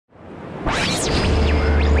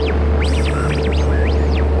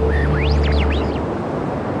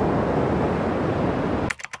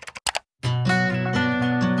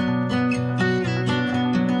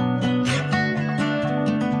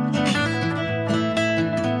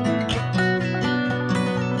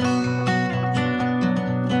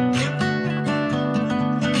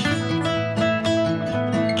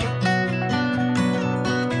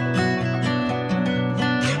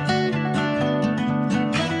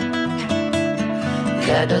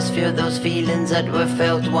Let us feel those feelings that were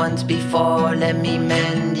felt once before. Let me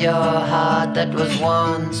mend your heart that was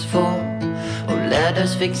once full. Oh, let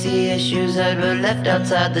us fix the issues that were left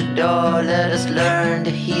outside the door. Let us learn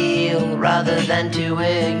to heal rather than to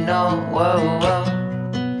ignore. Whoa, whoa.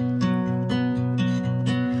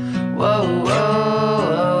 Whoa,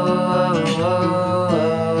 whoa, whoa,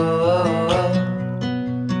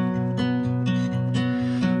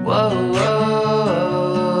 whoa, whoa, whoa.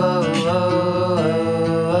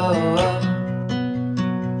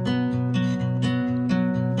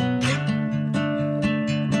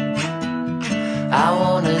 I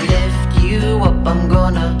wanna lift you up, I'm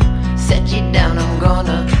gonna set you down, I'm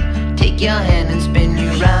gonna take your hand and spin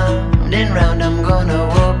you round and round. I'm gonna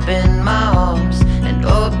open my arms and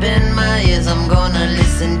open my ears. I'm gonna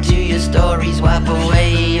listen to your stories, wipe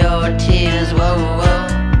away your tears. Whoa, whoa.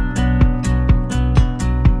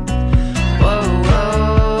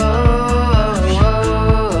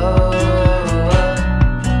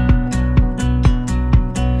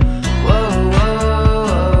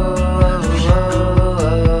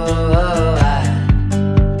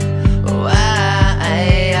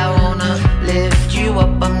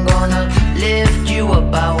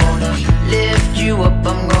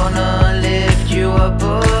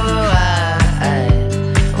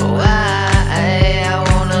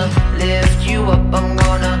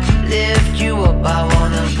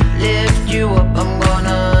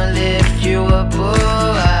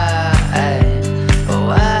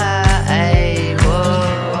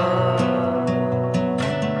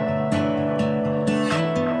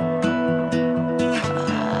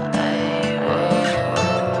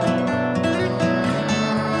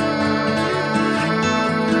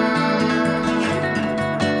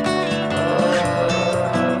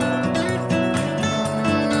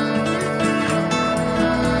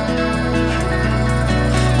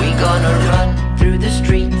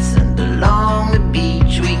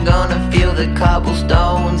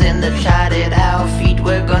 Cobblestones and the tied it out feet.